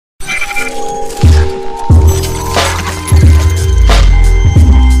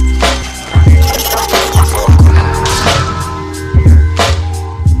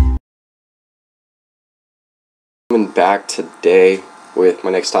coming back today with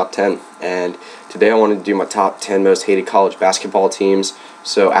my next top 10, and today I wanted to do my top 10 most hated college basketball teams.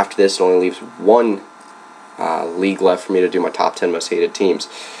 So after this, it only leaves one league left for me to do my top 10 most hated teams.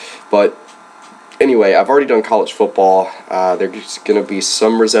 But anyway, I've already done college football. There's going to be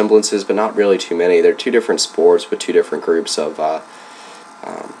some resemblances, but not really too many. They're two different sports with two different groups of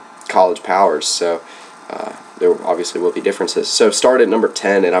college powers, so there obviously will be differences. So start at number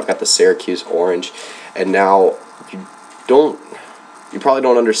 10, and I've got the Syracuse Orange. And now you probably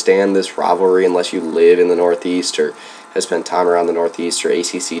don't understand this rivalry unless you live in the Northeast or have spent time around the Northeast or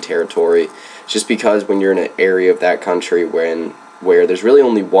ACC territory. It's just because when you're in an area of that country where there's really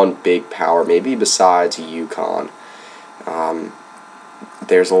only one big power, maybe besides UConn,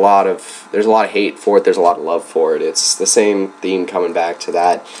 there's a lot of hate for it. There's a lot of love for it. It's the same theme coming back to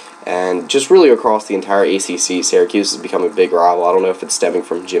that. And just really across the entire ACC, Syracuse has become a big rival. I don't know if it's stemming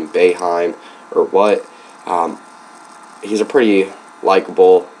from Jim Boeheim or what. He's a pretty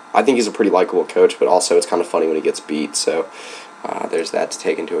likable, I think he's a pretty likable coach, but also it's kind of funny when he gets beat. So there's that to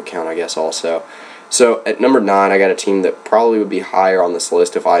take into account, I guess, also. So at number 9, I got a team that probably would be higher on this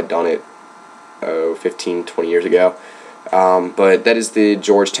list if I had done it 15, 20 years ago. But that is the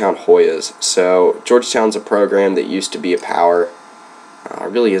Georgetown Hoyas. So Georgetown's a program that used to be a power.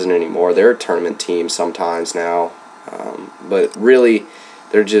 Really isn't anymore. They're a tournament team sometimes now, but really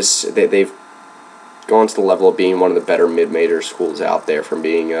they've gone to the level of being one of the better mid-major schools out there, from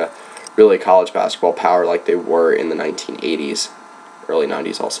being a really college basketball power like they were in the 1980s, early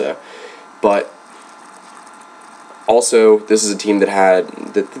 90s also. But also, this is a team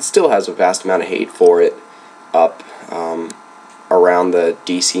that still has a vast amount of hate for it up around the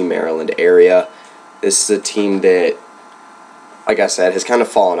D.C., Maryland area. This is a team that, like I said, has kind of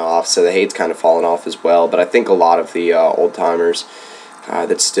fallen off, so the hate's kind of fallen off as well. But I think a lot of the old-timers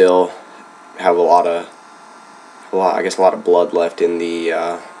that still have a lot of blood left in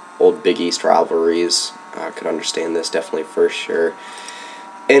the old Big East rivalries could understand this, definitely, for sure.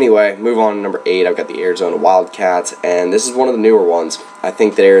 Anyway, move on to number 8. I've got the Arizona Wildcats, and this is one of the newer ones. I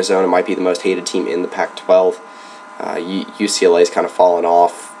think that Arizona might be the most hated team in the Pac-12. UCLA's kind of fallen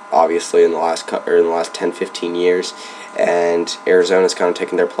off, obviously, in the last 10-15 years, and Arizona's kind of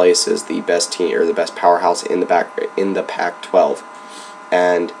taken their place as the best team, or the best powerhouse in the Pac-12.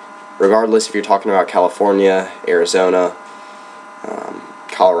 And regardless if you're talking about California, Arizona,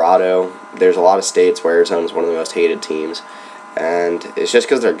 Colorado, there's a lot of states where Arizona is one of the most hated teams. And it's just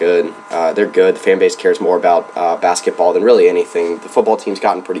because they're good. They're good. The fan base cares more about basketball than really anything. The football team's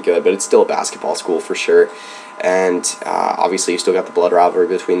gotten pretty good, but it's still a basketball school for sure. And obviously, you still got the blood rivalry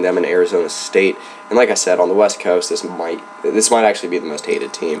between them and Arizona State. And like I said, on the West Coast, this might actually be the most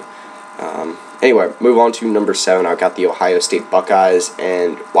hated team. Anyway, move on to number 7. I've got the Ohio State Buckeyes.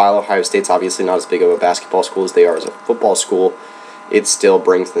 And while Ohio State's obviously not as big of a basketball school as they are as a football school, it still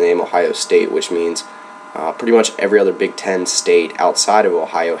brings the name Ohio State, which means pretty much every other Big Ten state outside of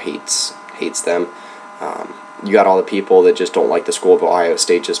Ohio hates them. You got all the people that just don't like the school of Ohio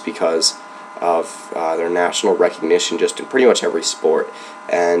State just because of their national recognition just in pretty much every sport.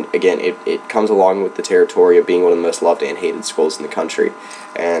 And again, it comes along with the territory of being one of the most loved and hated schools in the country.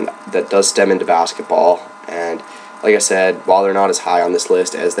 And that does stem into basketball. And like I said, while they're not as high on this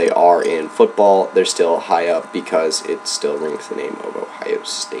list as they are in football, they're still high up because it still rings the name of Ohio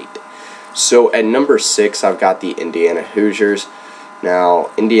State. So at number 6, I've got the Indiana Hoosiers.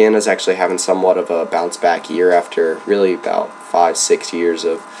 Now, Indiana's actually having somewhat of a bounce-back year after really about 5-6 years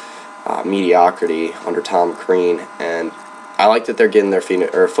of mediocrity under Tom Crean, and I like that they're getting their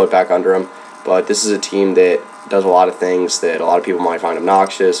foot back under them. But this is a team that does a lot of things that a lot of people might find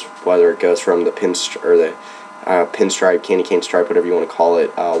obnoxious, whether it goes from the pinstripe, candy cane stripe, whatever you want to call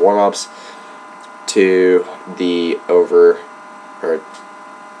it, warm-ups, to the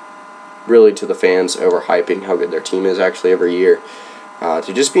really to the fans overhyping how good their team is actually every year,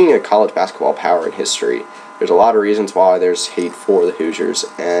 to just being a college basketball power in history. There's a lot of reasons why there's hate for the Hoosiers,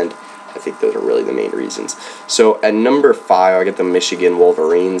 and I think those are really the main reasons. So at number 5, I get the Michigan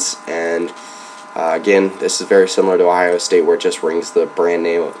Wolverines, and again, this is very similar to Ohio State, where it just rings the brand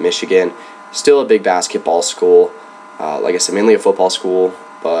name of Michigan. Still a big basketball school, like I said, mainly a football school,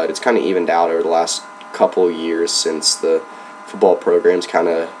 but it's kind of evened out over the last couple of years since the football program's kind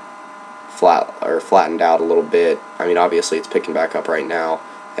of flattened out a little bit. I mean, obviously it's picking back up right now,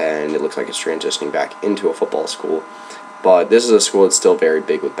 and it looks like it's transitioning back into a football school. But this is a school that's still very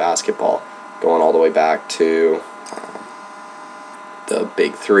big with basketball, going all the way back to the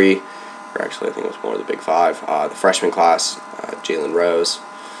Big 3, or actually I think it was more of the Big 5. The freshman class, Jalen Rose.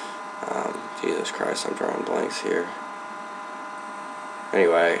 Jesus Christ, I'm drawing blanks here.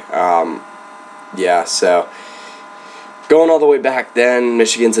 Anyway, yeah, so Going all the way back then,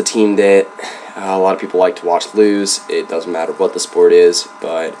 Michigan's a team that a lot of people like to watch lose. It doesn't matter what the sport is,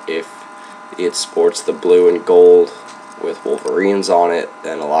 but if it sports the blue and gold with Wolverines on it,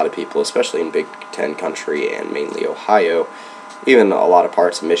 then a lot of people, especially in Big Ten country and mainly Ohio, even a lot of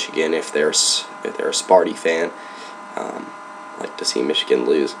parts of Michigan, if they're a Sparty fan, like to see Michigan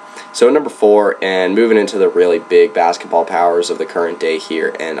lose. So number 4, and moving into the really big basketball powers of the current day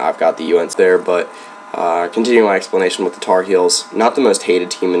here, and I've got the UNC there, but continuing my explanation with the Tar Heels, not the most hated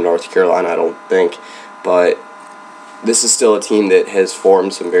team in North Carolina, I don't think, but this is still a team that has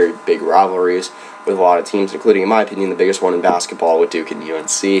formed some very big rivalries with a lot of teams, including, in my opinion, the biggest one in basketball with Duke and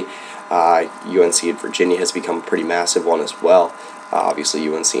UNC. UNC in Virginia has become a pretty massive one as well. Obviously,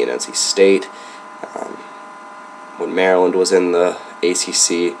 UNC and NC State. When Maryland was in the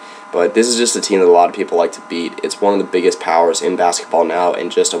ACC. But this is just a team that a lot of people like to beat. It's one of the biggest powers in basketball now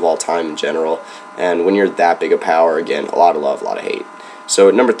and just of all time in general. And when you're that big a power, again, a lot of love, a lot of hate. So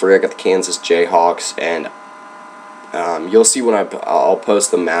at number 3, I got the Kansas Jayhawks, and you'll see when I'll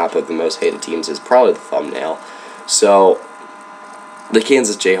post the map of the most hated teams is probably the thumbnail. So the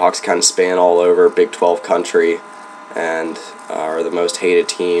Kansas Jayhawks kind of span all over Big 12 country and are the most hated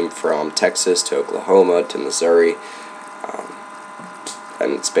team from Texas to Oklahoma to Missouri,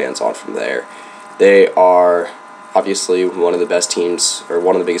 and it spans on from there. They are obviously one of the best teams, or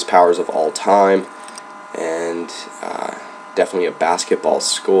one of the biggest powers of all time, and definitely a basketball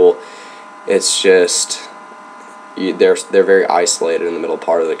school. It's just they're very isolated in the middle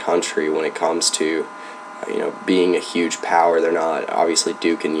part of the country when it comes to being a huge power. They're not. Obviously,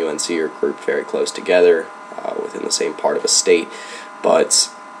 Duke and UNC are grouped very close together within the same part of a state,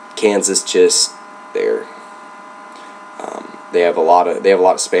 but Kansas just they have a lot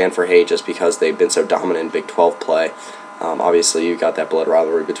of span for hate just because they've been so dominant in Big 12 play. Obviously, you've got that blood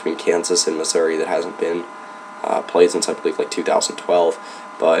rivalry between Kansas and Missouri that hasn't been played since I believe like 2012,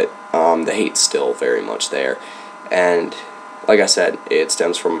 but the hate's still very much there. And like I said, it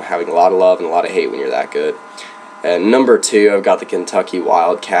stems from having a lot of love and a lot of hate when you're that good. And number 2, I've got the Kentucky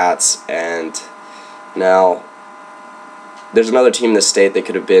Wildcats, and now there's another team in the state that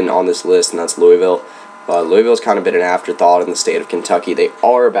could have been on this list, and that's Louisville. Louisville's kind of been an afterthought in the state of Kentucky. They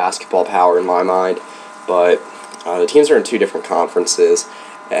are a basketball power in my mind, but the teams are in 2 different conferences,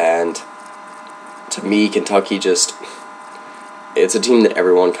 and to me, Kentucky it's a team that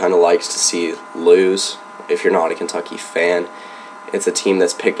everyone kind of likes to see lose if you're not a Kentucky fan. It's a team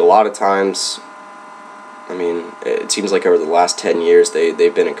that's picked a lot of times. I mean, it seems like over the last 10 years,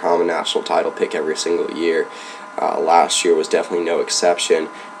 they've been a common national title pick every single year. Last year was definitely no exception.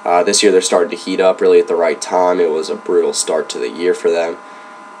 This year they're starting to heat up really at the right time. It was a brutal start to the year for them.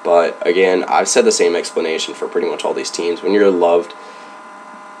 But again, I've said the same explanation for pretty much all these teams. When you're loved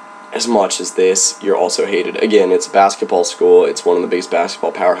as much as this, you're also hated. Again, it's a basketball school. It's one of the biggest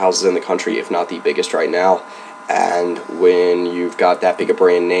basketball powerhouses in the country, if not the biggest right now. And when you've got that big a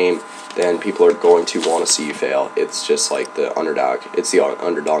brand name, then people are going to want to see you fail. It's just like the underdog. It's the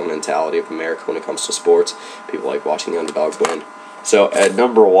underdog mentality of America when it comes to sports. People like watching the underdog win. So at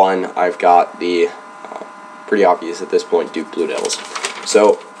number 1, I've got the pretty obvious at this point, Duke Blue Devils.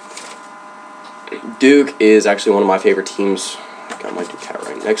 So Duke is actually one of my favorite teams. I've got my Duke hat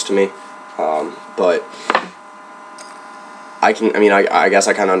right next to me, but I guess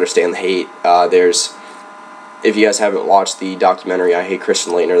I kind of understand the hate. If you guys haven't watched the documentary I Hate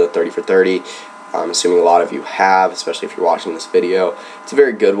Christian Laettner, the 30 for 30, I'm assuming a lot of you have, especially if you're watching this video. It's a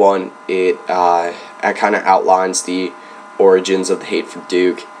very good one. It kind of outlines the origins of the hate for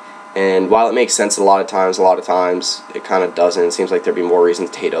Duke, and while it makes sense a lot of times it kind of doesn't. It seems like there'd be more reasons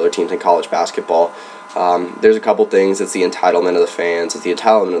to hate other teams in college basketball. There's a couple things. It's the entitlement of the fans. It's the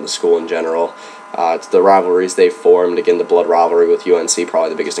entitlement of the school in general. It's the rivalries they've formed. Again, the blood rivalry with UNC, probably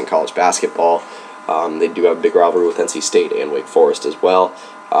the biggest in college basketball. They do have a big rivalry with NC State and Wake Forest as well.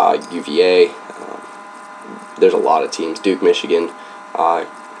 UVA. There's a lot of teams. Duke, Michigan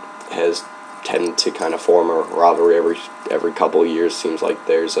has tended to kind of form a rivalry every couple of years. Seems like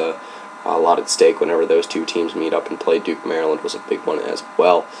there's a lot at stake whenever those 2 teams meet up and play. Duke, Maryland was a big one as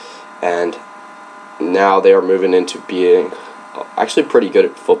well. And now they are moving into being actually pretty good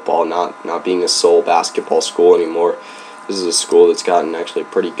at football, not being a sole basketball school anymore. This is a school that's gotten actually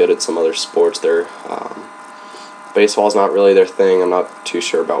pretty good at some other sports. Baseball's not really their thing. I'm not too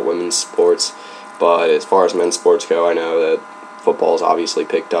sure about women's sports, but as far as men's sports go, I know that football's obviously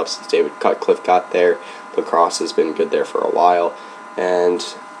picked up since David Cutcliffe got there. Lacrosse has been good there for a while, and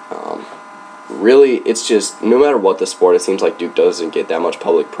really, it's just no matter what the sport, it seems like Duke doesn't get that much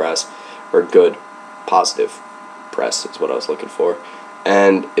public press, or good, positive press is what I was looking for.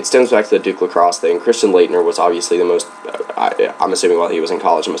 And it stems back to the Duke lacrosse thing. Christian Laettner was obviously the most, I'm assuming while he was in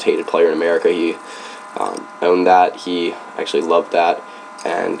college, the most hated player in America. He owned that. He actually loved that.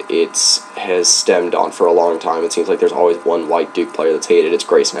 And it has stemmed on for a long time. It seems like there's always one white Duke player that's hated. It's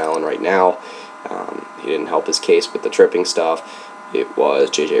Grayson Allen right now. He didn't help his case with the tripping stuff. It was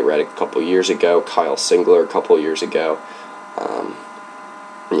J.J. Redick a couple years ago, Kyle Singler a couple years ago.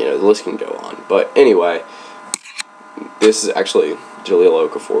 The list can go on. But anyway, this is actually, Jahlil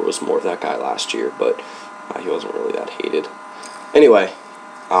Okafor was more of that guy last year, but he wasn't really that hated. Anyway,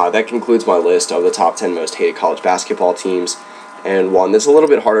 that concludes my list of the top 10 most hated college basketball teams. And one that's a little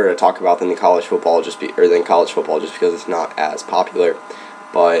bit harder to talk about than college football, just because it's not as popular.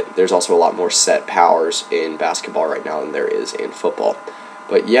 But there's also a lot more set powers in basketball right now than there is in football.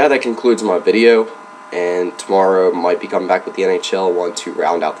 But yeah, that concludes my video. And tomorrow might be coming back with the NHL one to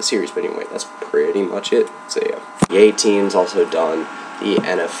round out the series. But anyway, that's pretty much it. So yeah, the A team's also done the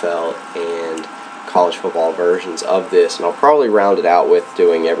NFL and college football versions of this, and I'll probably round it out with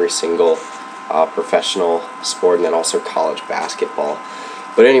doing every single professional sport and then also college basketball.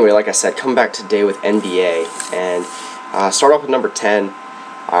 But anyway, like I said, come back today with NBA and start off with number 10.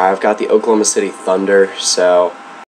 I've got the Oklahoma City Thunder. So